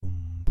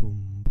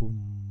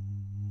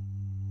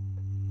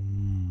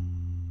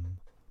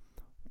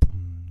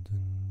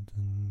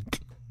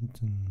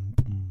Die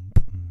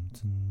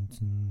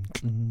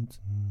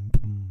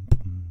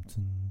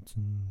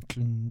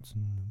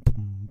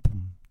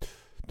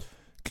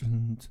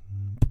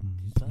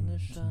Sonne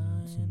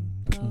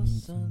scheint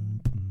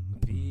draußen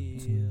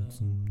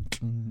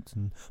und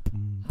wir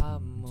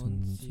haben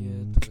uns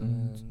hier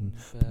drin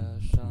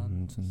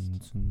verschanzt.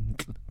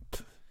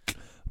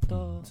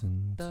 Doch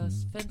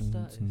das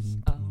Fenster ist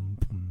auf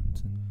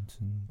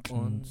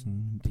und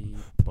die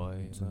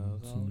Bäume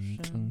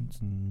rauschen.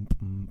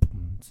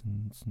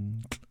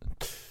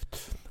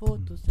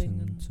 Fotos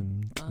hängen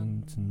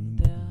an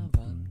der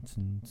Wand,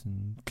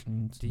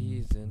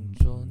 die sind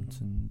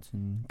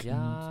schon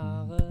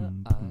Jahre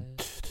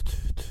alt.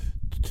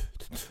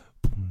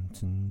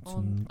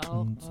 Und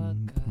auch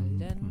ein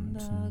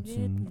Kalender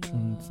geht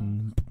nach.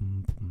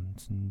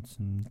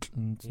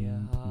 Wir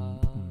haben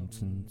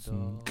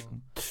doch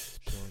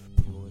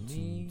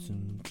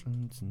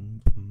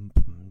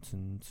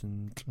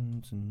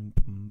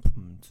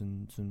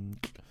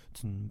schon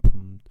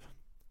Juni.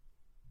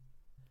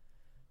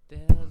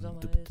 Der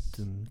Sommer ist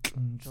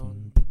schon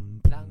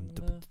lange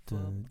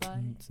vorbei.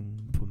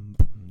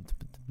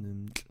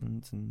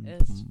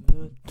 Es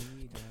wird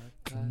wieder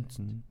kalt.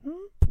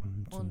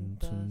 Und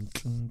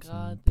das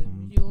gerade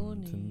im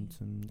Juni.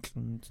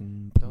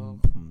 Doch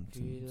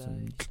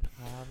vielleicht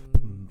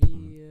haben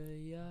wir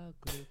ja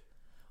Glück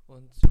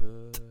und es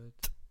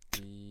wird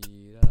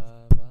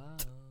wieder warm.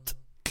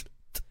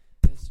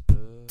 Es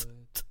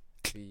wird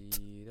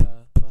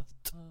wieder warm.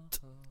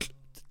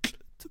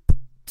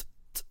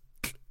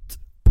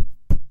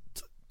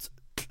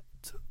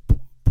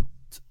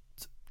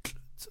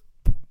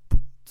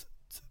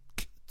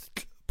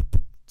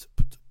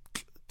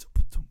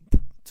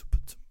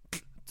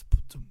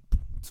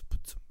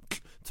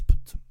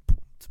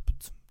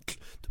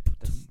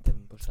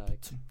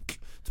 Steigt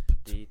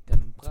die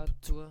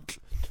Temperatur,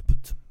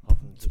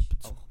 hoffentlich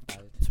auch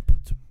bald.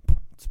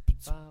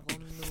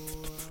 Warum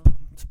nur?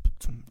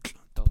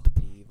 Doch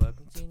die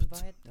Wolken ziehen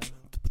weiter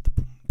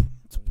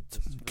und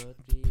es wird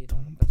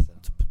wieder besser.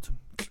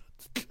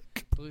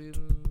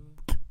 Drüben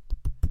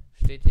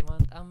steht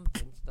jemand am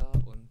Fenster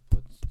und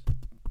putzt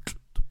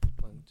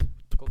und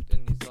guckt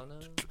in die Sonne.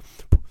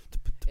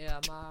 Er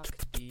mag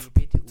die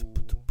BTU,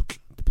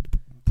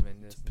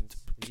 zumindest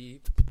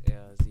liebt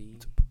er sie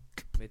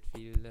mit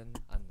vielen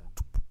anderen.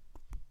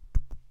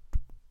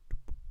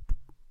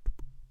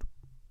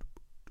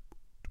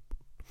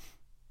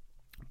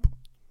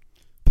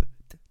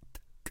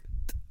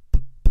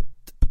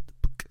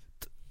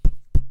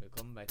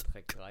 Willkommen bei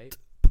Track 3.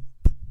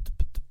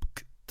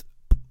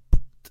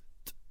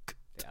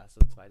 Der erste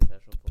und zweite ist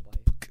ja schon vorbei.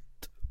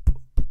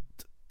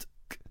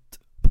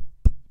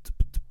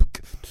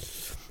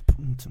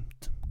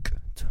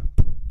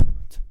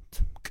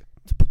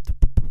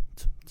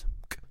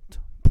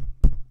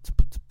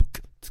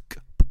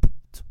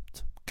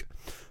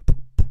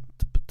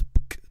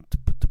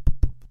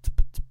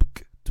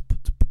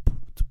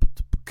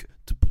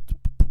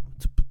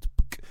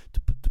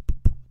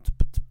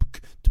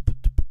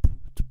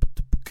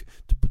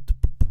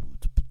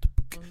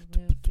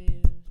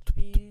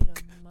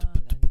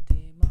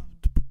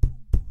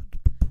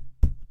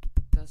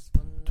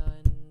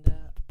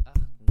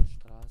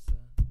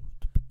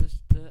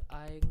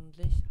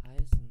 Eigentlich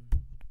heißen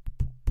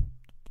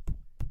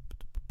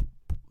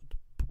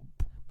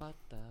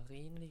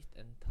Batterien nicht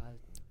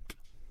enthalten.